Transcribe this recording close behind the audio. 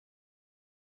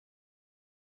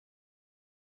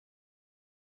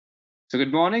So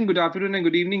good morning, good afternoon, and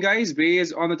good evening, guys,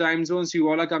 based on the time zones you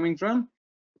all are coming from.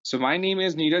 So my name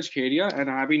is Neeraj Kheria, and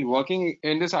I have been working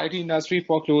in this IT industry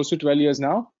for close to 12 years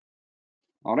now.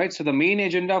 All right, so the main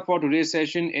agenda for today's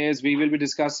session is we will be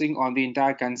discussing on the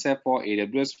entire concept for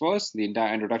AWS first, the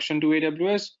entire introduction to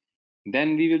AWS.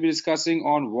 Then we will be discussing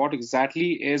on what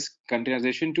exactly is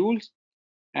containerization tools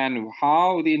and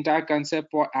how the entire concept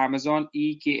for Amazon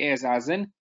EKS as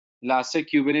in Elastic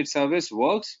Kubernetes Service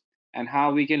works and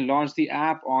how we can launch the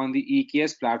app on the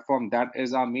EKS platform. That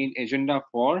is our main agenda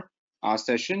for our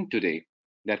session today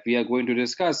that we are going to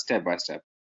discuss step by step.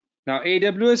 Now,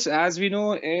 AWS, as we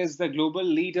know, is the global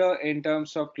leader in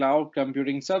terms of cloud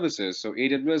computing services. So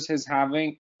AWS is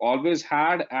having always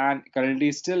had and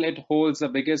currently still it holds the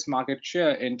biggest market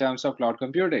share in terms of cloud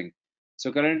computing.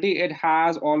 So currently it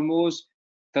has almost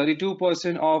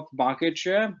 32% of market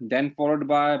share, then followed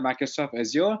by Microsoft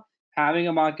Azure, having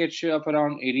a market share of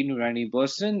around 18 to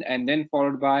 19%, and then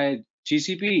followed by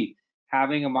GCP,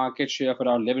 having a market share of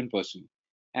around 11%.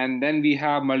 And then we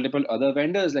have multiple other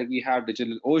vendors like we have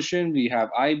DigitalOcean, we have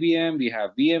IBM, we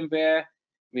have VMware,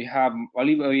 we have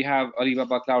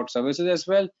Alibaba Cloud Services as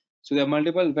well. So there are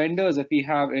multiple vendors that we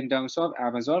have in terms of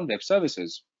Amazon Web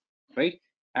Services, right?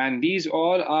 And these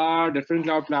all are different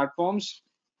cloud platforms.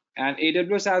 And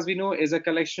AWS, as we know, is a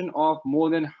collection of more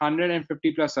than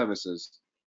 150 plus services.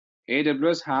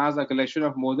 AWS has a collection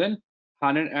of more than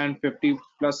 150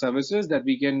 plus services that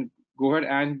we can go ahead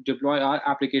and deploy our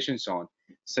applications on.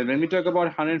 So when we talk about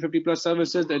 150 plus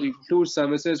services, that includes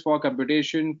services for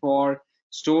computation, for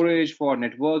storage, for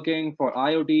networking, for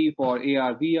IoT, for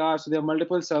AR, VR. So there are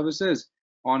multiple services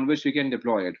on which we can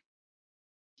deploy it.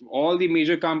 All the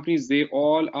major companies, they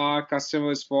all are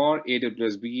customers for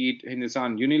AWS, be it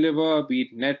Hindustan Unilever, be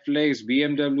it Netflix,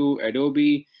 BMW,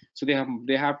 Adobe. So they have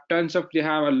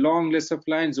a long list of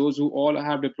clients, those who all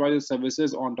have deployed the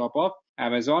services on top of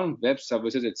Amazon Web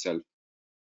Services itself.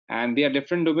 And they are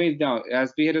different domains now.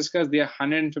 As we had discussed, there are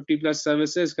 150 plus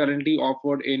services currently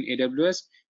offered in AWS.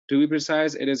 To be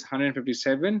precise, it is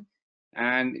 157.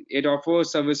 And it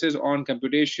offers services on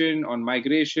computation, on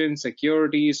migration,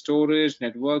 security, storage,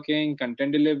 networking,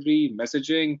 content delivery,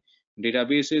 messaging,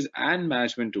 databases, and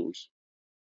management tools.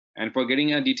 And for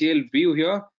getting a detailed view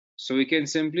here, so we can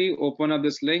simply open up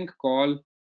this link called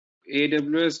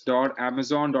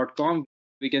aws.amazon.com.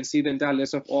 We can see the entire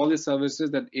list of all the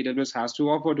services that AWS has to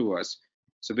offer to us.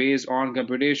 So based on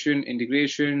computation,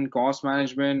 integration, cost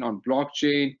management, on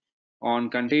blockchain, on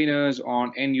containers,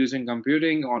 on end-user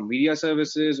computing, on media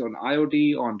services, on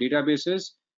IoT, on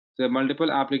databases. There are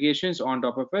multiple applications on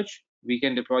top of which we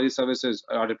can deploy these services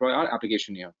or deploy our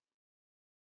application here.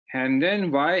 And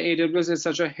then why AWS is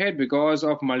such a hit? Because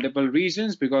of multiple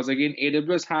reasons. Because again,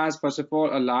 AWS has, first of all,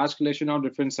 a large collection of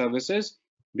different services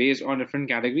based on different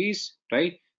categories,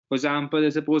 right? For example,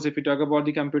 suppose if we talk about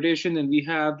the computation, then we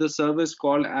have the service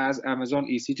called as Amazon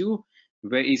EC2,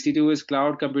 where EC2 is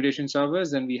cloud computation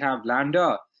service. Then we have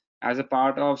Lambda as a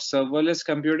part of serverless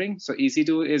computing. So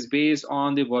EC2 is based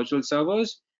on the virtual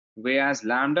servers, whereas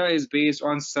Lambda is based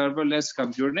on serverless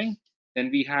computing. Then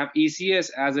we have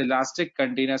ECS as Elastic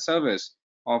Container Service,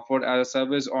 offered as a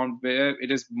service on where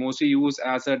it is mostly used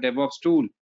as a DevOps tool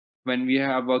when we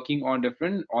are working on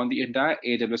the entire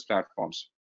AWS platforms.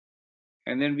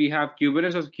 And then we have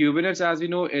Kubernetes. So Kubernetes, as we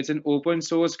know, it's an open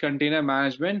source container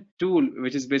management tool,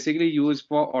 which is basically used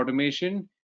for automation,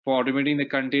 for automating the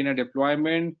container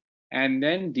deployment, and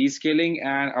then descaling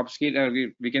and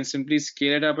upscale. We can simply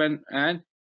scale it up and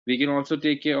we can also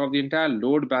take care of the entire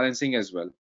load balancing as well.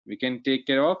 We can take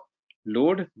care of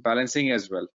load balancing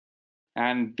as well.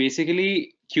 And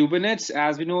basically, Kubernetes,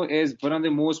 as we know, is one of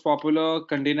the most popular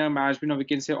container management, or we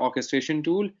can say orchestration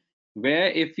tool,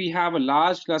 where if we have a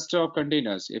large cluster of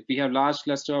containers,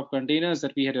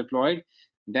 that we have deployed,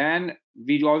 then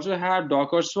we also have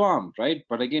Docker Swarm, right?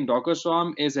 But again, Docker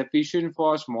Swarm is efficient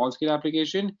for small scale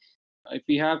application. If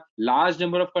we have large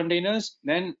number of containers,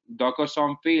 then Docker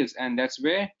Swarm fails, and that's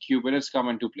where Kubernetes come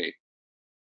into play.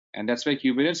 And that's where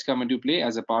Kubernetes come into play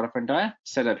as a part of entire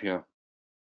setup here.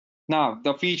 Now,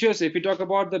 the features, if we talk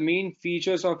about the main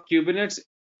features of Kubernetes,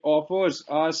 offers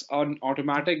us an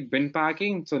automatic bin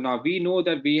packing. So now we know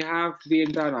that we have the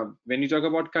entire, when you talk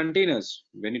about containers,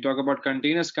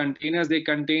 containers, they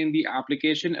contain the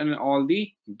application and all the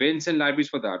bins and libraries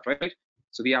for that, right?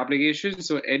 So the application,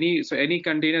 so any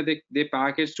container, they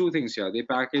package two things here. They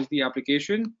package the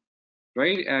application,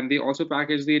 right? And they also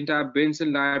package the entire bins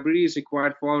and libraries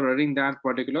required for running that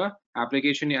particular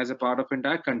application as a part of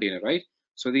entire container, right?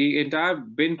 So the entire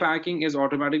bin packing is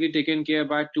automatically taken care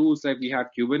by tools like we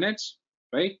have Kubernetes,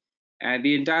 right? And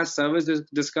the entire service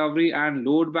discovery and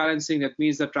load balancing, that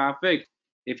means the traffic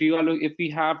If we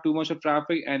have too much of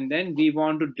traffic and then we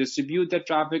want to distribute the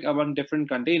traffic among different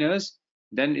containers,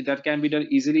 then that can be done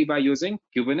easily by using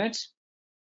Kubernetes.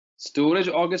 Storage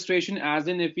orchestration, as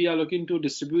in if we are looking to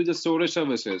distribute the storage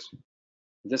services,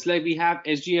 just like we have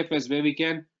HDFS where we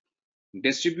can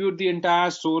distribute the entire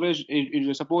storage.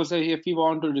 Suppose that if we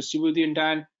want to distribute the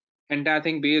entire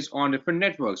thing based on different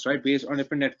networks, right? Based on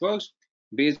different networks,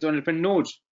 based on different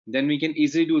nodes, then we can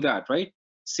easily do that, right?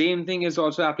 Same thing is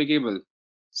also applicable.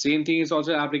 Same thing is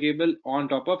also applicable on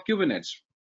top of Kubernetes.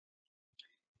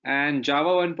 And Java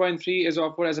 1.3 is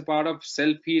offered as a part of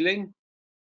self-healing.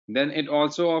 Then it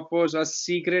also offers a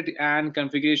secret and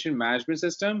configuration management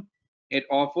system. It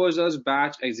offers us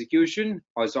batch execution,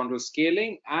 horizontal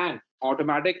scaling, and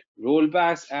automatic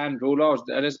rollbacks and rollouts.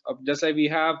 That is just like we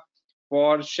have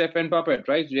for Chef and Puppet,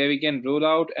 right? Where we can roll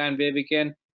out and where we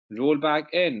can roll back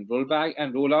and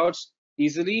rollouts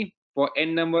easily for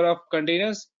n number of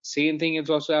containers. Same thing is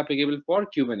also applicable for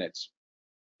Kubernetes.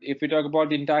 If we talk about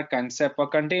the entire concept for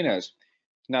containers,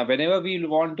 now, whenever we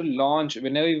want to launch,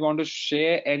 whenever we want to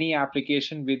share any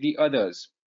application with the others.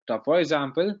 Now, for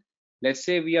example, let's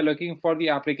say we are looking for the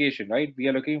application, right? We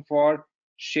are looking for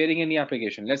sharing any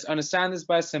application. Let's understand this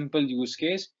by a simple use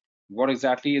case. What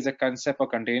exactly is a concept for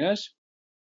containers?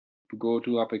 Go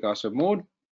to our Picasso mode.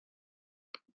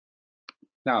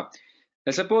 Now,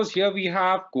 let's suppose here we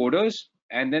have coders,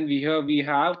 and then here we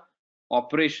have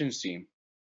operations team.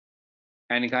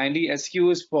 And kindly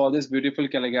excuse for this beautiful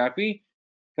calligraphy,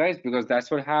 guys, because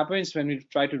that's what happens when we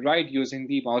try to write using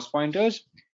the mouse pointers.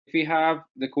 If we have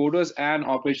the coders and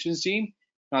operations team,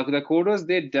 now the coders,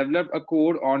 they developed a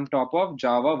code on top of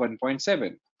Java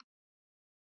 1.7.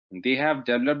 They have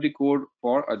developed the code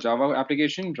for a Java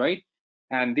application, right?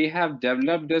 And they have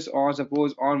developed this on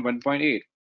suppose on 1.8.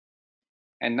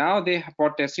 And now they,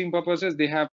 for testing purposes, they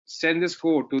have sent this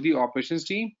code to the operations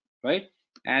team, right?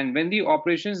 And when the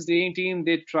operations team,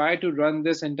 they try to run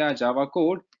this entire Java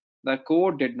code, the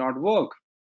code did not work,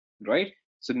 right?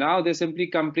 So now they simply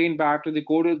complain back to the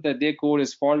code that their code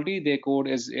is faulty, their code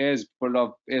is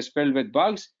filled with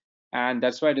bugs, and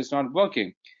that's why it is not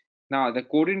working. Now the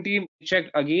coding team checked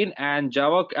again, and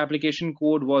Java application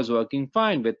code was working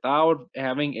fine without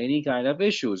having any kind of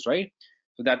issues, right?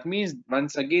 So that means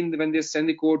once again, when they send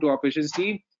the code to operations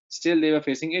team, still they were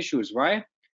facing issues. Why?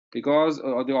 Because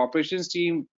the operations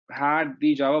team had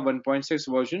the Java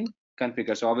 1.6 version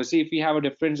configured. So obviously, if we have a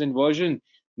difference in version,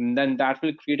 then that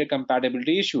will create a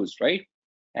compatibility issues, right?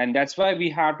 And that's why we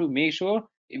have to make sure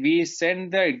we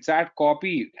send the exact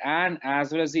copy and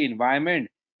as well as the environment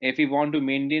if we want to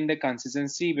maintain the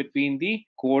consistency between the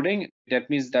coding, that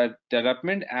means the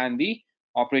development and the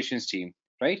operations team,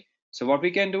 right? So what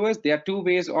we can do is there are two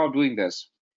ways of doing this.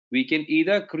 We can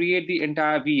either create the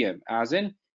entire VM, as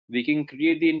in we can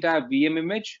create the entire VM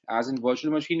image, as in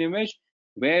virtual machine image,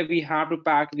 where we have to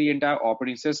pack the entire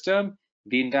operating system,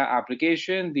 the entire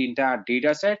application, the entire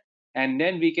data set, and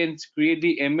then we can create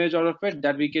the image out of it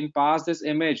that we can pass this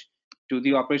image to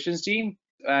the operations team,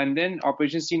 and then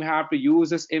operations team have to use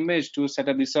this image to set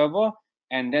up the server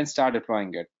and then start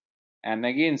deploying it. And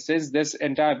again, since this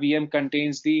entire VM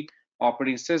contains the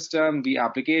operating system, the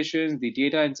applications, the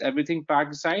data, and everything packed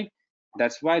inside,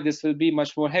 that's why this will be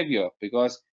much more heavier,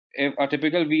 because if a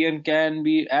typical VM can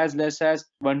be as less as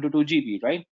 1 to 2 GB,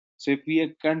 right? So if we are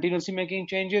continuously making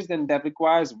changes, then that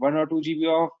requires 1 or 2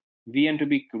 GB of VM to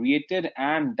be created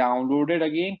and downloaded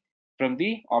again from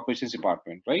the operations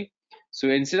department, right? So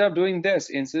instead of doing this,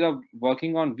 instead of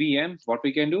working on VM, what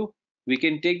we can do, we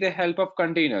can take the help of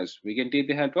containers. We can take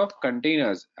the help of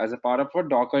containers as a part of a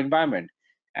Docker environment.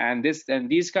 And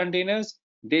these containers,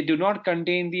 they do not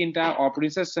contain the entire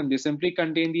operating system. They simply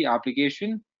contain the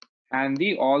application and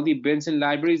all the bins and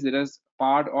libraries that is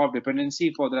part of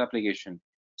dependency for the application.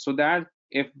 So that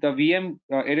if the VM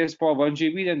it is for 1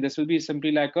 GB, then this will be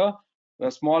simply like a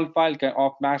small file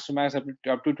of max to max up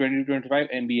to 20 to 25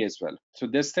 MB as well. So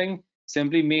this thing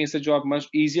simply makes the job much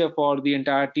easier for the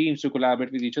entire teams to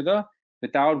collaborate with each other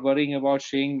without worrying about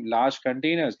sharing large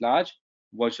containers, large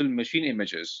virtual machine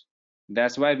images.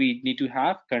 That's why we need to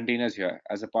have containers here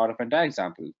as a part of entire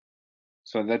example.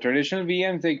 So the traditional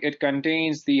VM, it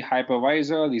contains the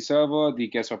hypervisor, the server, the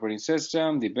guest operating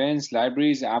system, the bins,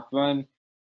 libraries, app1.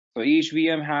 So each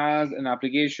VM has an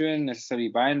application,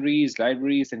 necessary binaries,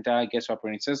 libraries, entire guest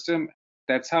operating system.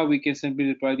 That's how we can simply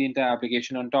deploy the entire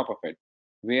application on top of it.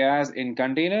 Whereas in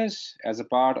containers, as a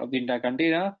part of the entire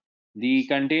container, the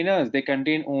containers, they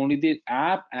contain only the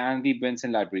app and the bins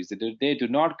and libraries. They do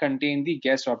not contain the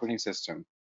guest operating system.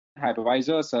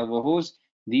 Hypervisor, server host,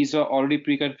 these are already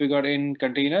pre-configured in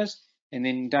containers in the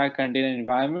entire container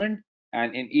environment.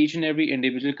 And in each and every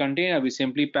individual container, we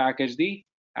simply package the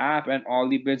app, and all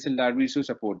the bins and libraries to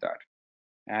support that.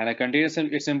 And a container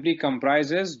it simply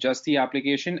comprises just the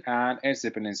application and its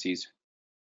dependencies.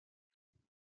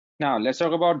 Now let's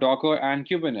talk about Docker and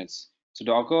Kubernetes. So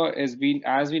Docker is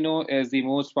as we know, is the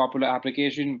most popular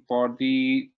application for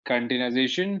the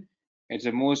containerization. It's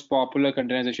the most popular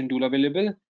containerization tool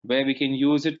available, where we can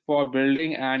use it for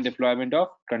building and deployment of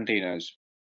containers.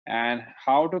 And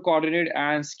how to coordinate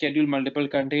and schedule multiple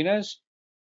containers,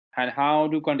 and how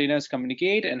do containers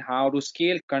communicate, and how to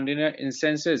scale container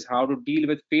instances, how to deal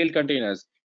with failed containers.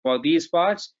 For these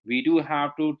parts, we do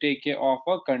have to take care of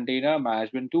a container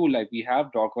management tool like we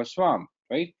have Docker Swarm,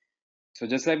 right? So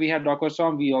just like we have Docker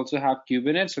Swarm, we also have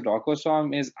Kubernetes. So Docker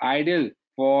Swarm is ideal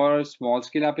for small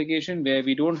scale application where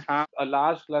we don't have a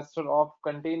large cluster of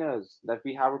containers that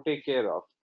we have to take care of.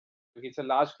 If it's a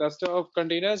large cluster of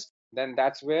containers, then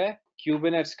that's where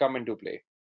Kubernetes come into play.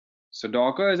 So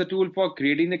Docker is a tool for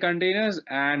creating the containers,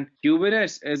 and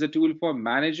Kubernetes is a tool for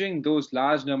managing those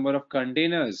large number of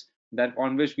containers that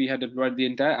on which we have deployed the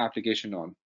entire application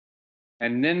on.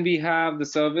 And then we have the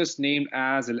service named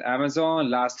as Amazon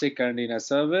Elastic Container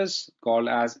Service, called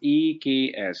as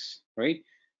EKS, right?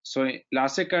 So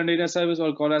Elastic Container Service,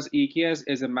 or called as EKS,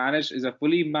 is a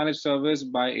fully managed service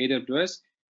by AWS,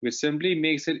 which simply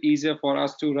makes it easier for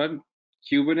us to run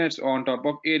Kubernetes on top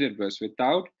of AWS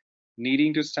without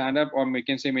needing to stand up, or we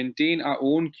can say maintain our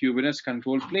own Kubernetes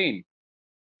control plane.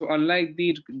 So unlike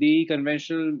the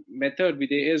conventional method,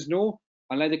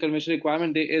 unlike the conventional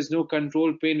requirement, there is no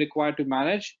control plane required to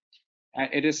manage, and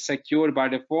it is secure by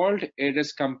default. It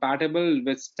is compatible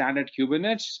with standard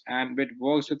Kubernetes, and it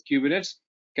works with Kubernetes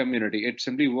community. It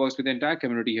simply works with the entire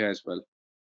community here as well.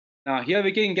 Now here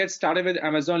we can get started with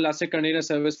Amazon Elastic Container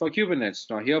Service for Kubernetes.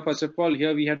 Now here, first of all,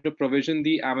 here we have to provision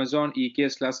the Amazon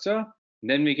EKS cluster.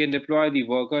 Then we can deploy the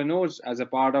worker nodes as a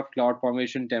part of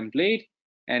CloudFormation template.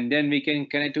 And then we can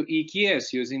connect to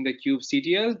EKS using the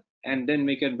kubectl. And then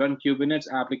we can run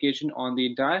Kubernetes application on the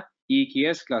entire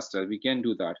EKS cluster. We can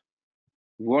do that.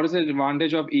 What is the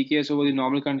advantage of EKS over the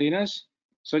normal containers?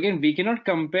 So again, we cannot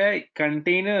compare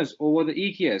containers over the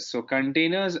EKS. So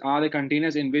containers are the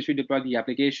containers in which we deploy the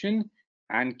application,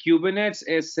 and Kubernetes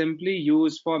is simply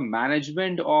used for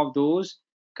management of those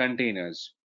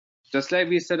containers. Just like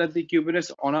we set up the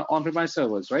Kubernetes on our on-premise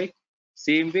servers, right?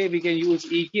 Same way, we can use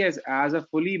EKS as a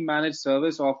fully managed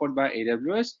service offered by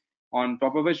AWS, on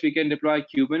top of which we can deploy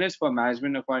Kubernetes for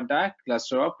management of our entire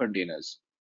cluster of containers.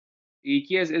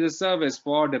 EKS is a service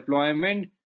for deployment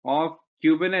of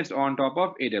Kubernetes on top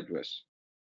of AWS.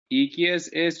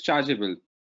 EKS is chargeable.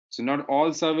 So not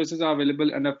all services are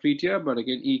available under free tier, but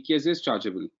again, EKS is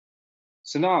chargeable.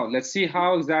 So now let's see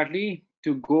how exactly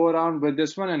to go around with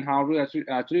this one and how to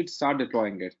actually start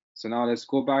deploying it. So now let's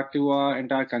go back to our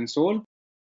entire console.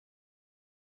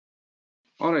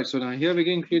 All right, so now here we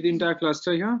can create the entire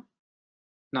cluster here.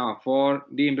 Now for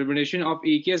the implementation of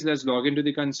EKS, let's log into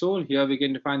the console. Here we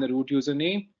can define the root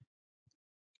username.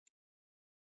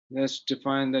 Let's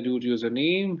define the root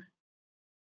username.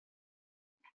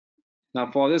 Now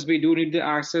for this, we do need the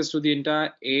access to the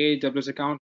entire AWS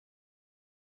account.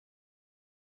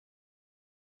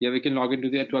 Here we can log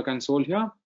into to our console here.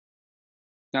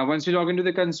 Now, once we log into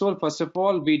the console, first of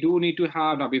all, we do need to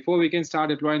have, now before we can start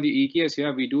deploying the EKS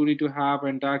here, we do need to have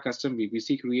entire custom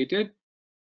VPC created.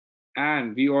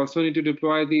 And we also need to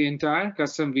deploy the entire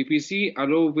custom VPC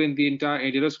along with the entire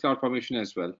AWS CloudFormation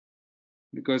as well.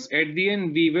 Because at the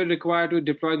end, we will require to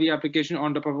deploy the application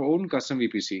on top of our own custom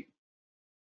VPC.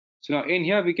 So now in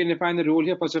here, we can define the role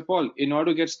here. First of all, in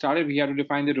order to get started, we have to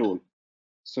define the role.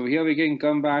 So here we can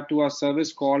come back to our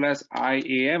service called as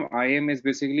IAM. IAM is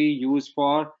basically used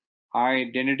for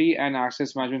identity and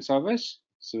access management service.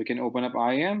 So we can open up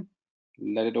IAM,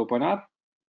 let it open up.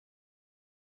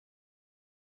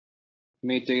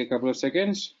 May take a couple of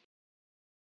seconds.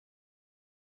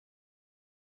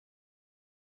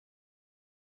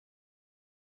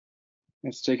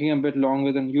 It's taking a bit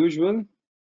longer than usual.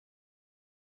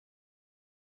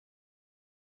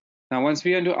 Now, once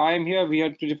we are into IAM here, we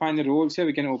have to define the roles here.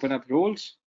 We can open up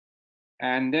roles.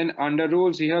 And then under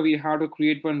roles here, we have to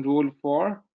create one role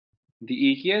for the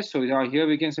EKS. So now here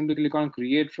we can simply click on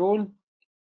create role.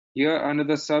 Here under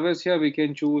the service here, we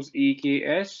can choose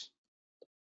EKS.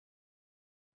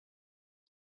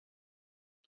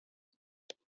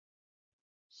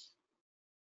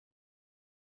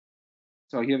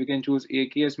 So here we can choose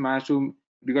EKS manage to,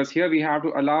 because here we have to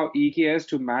allow EKS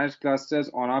to manage clusters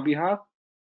on our behalf.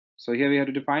 So here we have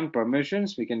to define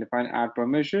permissions. We can define add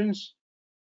permissions.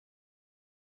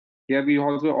 Here we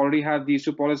also already have these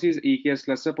two policies, EKS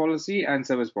cluster policy and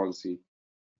service policy.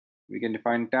 We can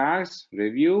define tags,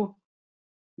 review.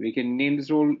 We can name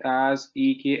this role as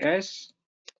EKS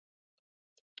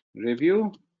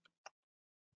review.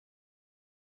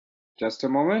 Just a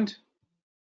moment.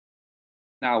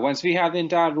 Now, once we have the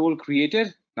entire role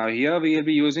created, now here we will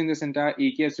be using this entire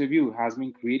EKS review has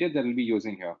been created that we'll be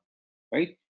using here,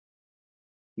 right?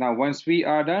 Now, once we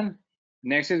are done,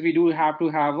 next is we do have to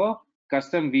have a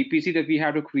custom VPC that we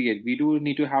have to create. We do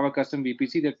need to have a custom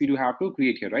VPC that we do have to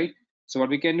create here, right? So what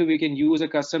we can do, we can use a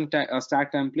custom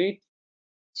stack template.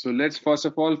 So let's first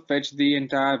of all fetch the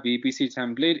entire VPC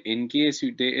template in case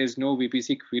there is no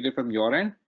VPC created from your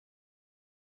end.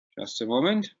 Just a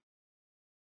moment.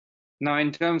 Now,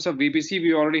 in terms of VPC,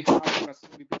 we already have a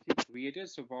custom VPC created.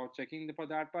 So for checking for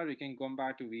that part, we can come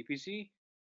back to VPC.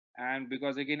 And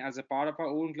because again, as a part of our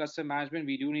own cluster management,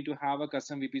 we do need to have a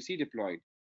custom VPC deployed.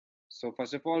 So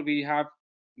first of all, we have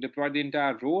deployed the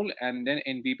entire role, and then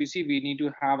in VPC, we need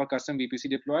to have a custom VPC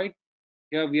deployed.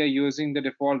 Here we are using the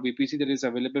default VPC that is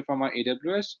available from our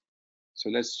AWS. So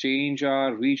let's change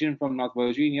our region from North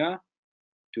Virginia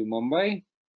to Mumbai.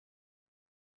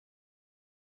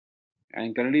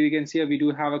 And currently we can see we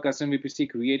do have a custom VPC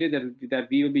created that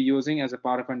we will be using as a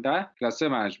part of entire cluster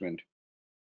management.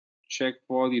 Check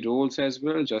for the roles as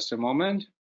well, just a moment.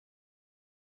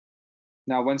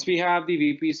 Now, once we have the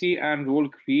VPC and role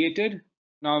created,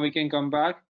 now we can come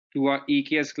back to our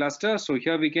EKS cluster. So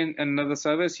here we can, another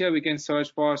service here, we can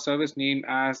search for service name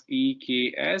as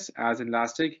EKS as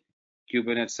Elastic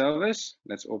Kubernetes Service.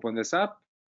 Let's open this up.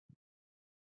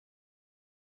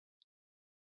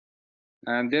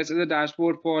 And this is a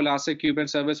dashboard for Elastic Kubernetes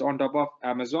Service on top of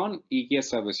Amazon EKS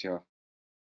service here.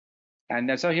 And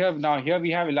that's how here, now here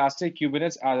we have Elastic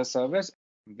Kubernetes as a service,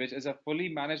 which is a fully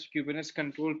managed Kubernetes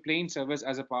control plane service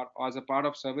as a part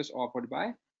of service offered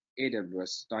by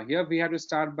AWS. Now here we have to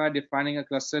start by defining a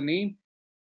cluster name.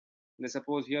 Let's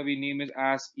suppose here we name it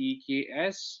as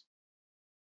EKS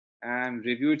and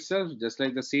review itself, just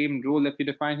like the same role that we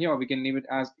define here, or we can name it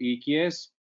as EKS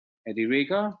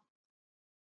Edureka.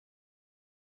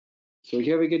 So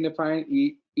here we can define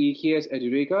EKS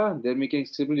Edureka, then we can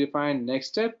simply define next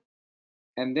step,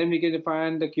 and then we can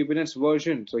define the Kubernetes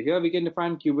version. So here we can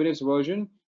define Kubernetes version.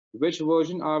 Which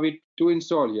version are we to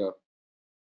install here?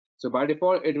 So by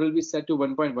default, it will be set to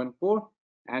 1.14,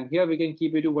 and here we can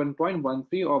keep it to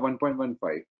 1.13 or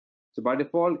 1.15. So by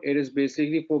default, it is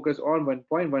basically focused on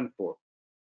 1.14.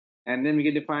 And then we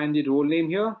can define the role name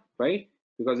here, right?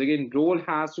 Because again, role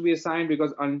has to be assigned,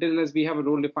 because unless we have a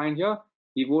role defined here,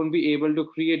 we won't be able to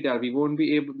create that. We won't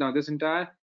be able, now this entire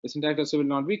cluster will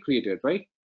not be created, right?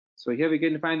 So here we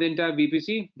can define the entire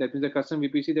VPC, that means the custom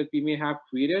VPC that we may have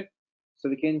created. So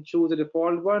we can choose the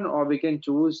default one, or we can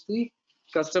choose the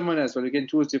custom one as well. We can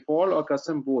choose default or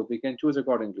custom both. We can choose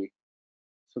accordingly.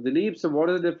 So Dilip, so what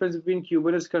is the difference between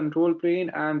Kubernetes control plane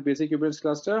and basic Kubernetes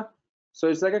cluster? So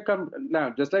it's like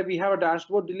now, just like we have a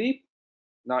dashboard, Dilip.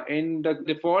 Now in the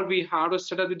default, we have to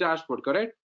set up the dashboard,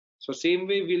 correct? So same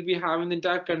way we'll be having the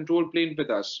entire control plane with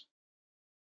us.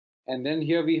 And then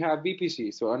here we have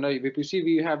VPC. So under VPC,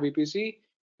 we have VPC.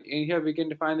 In here, we can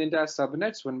define the entire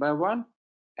subnets one by one.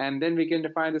 And then we can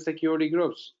define the security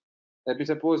groups. Let me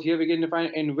suppose here we can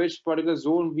define in which particular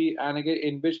zone and again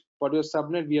in which particular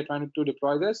subnet we are trying to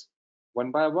deploy this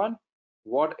one by one.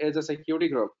 What is a security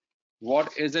group?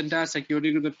 What is the entire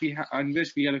security group that we on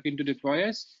which we are looking to deploy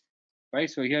us? Right.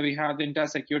 So here we have the entire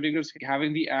security groups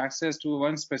having the access to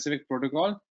one specific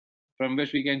protocol from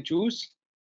which we can choose.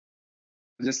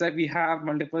 Just like we have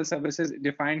multiple services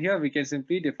defined here, we can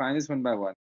simply define this one by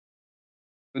one.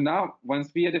 So now,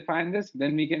 once we have defined this,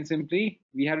 then we can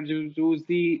we have to choose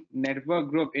the network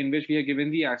group in which we are given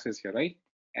the access here, right?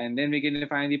 And then we can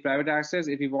define the private access.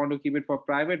 If we want to keep it for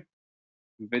private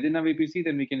within a VPC,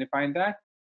 then we can define that.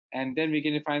 And then we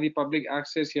can define the public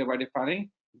access here by defining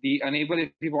the enable.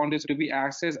 If we want this to be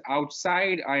accessed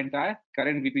outside our entire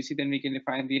current VPC, then we can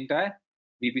define the entire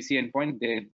VPC endpoint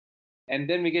there. And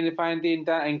then we can define the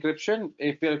entire encryption.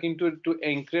 If we're looking to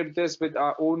encrypt this with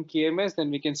our own KMS,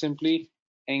 then we can simply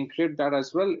encrypt that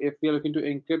as well. If we are looking to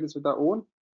encrypt this with our own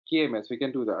KMS, we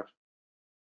can do that.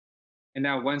 And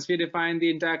now once we define the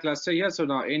entire cluster here, so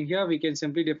now in here we can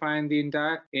simply define the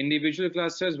entire individual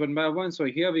clusters one by one. So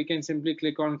here we can simply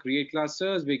click on create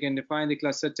clusters. We can define the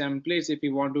cluster templates if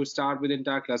we want to start with the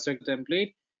entire cluster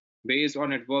template based on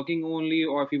networking only,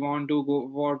 or if we want to go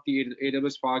for the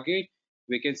AWS Fargate,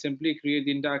 we can simply create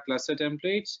the entire cluster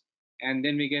templates, and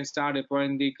then we can start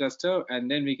deploying the cluster, and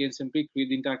then we can simply create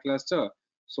the entire cluster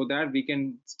so that we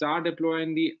can start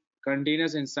deploying the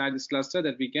containers inside this cluster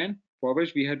that we can, for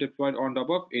which we have deployed on top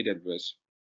of AWS.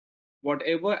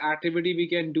 Whatever activity we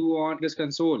can do on this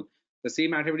console, the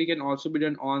same activity can also be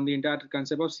done on the entire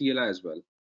concept of CLI as well.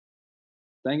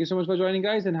 Thank you so much for joining,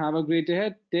 guys, and have a great day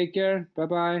ahead. Take care.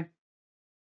 Bye-bye.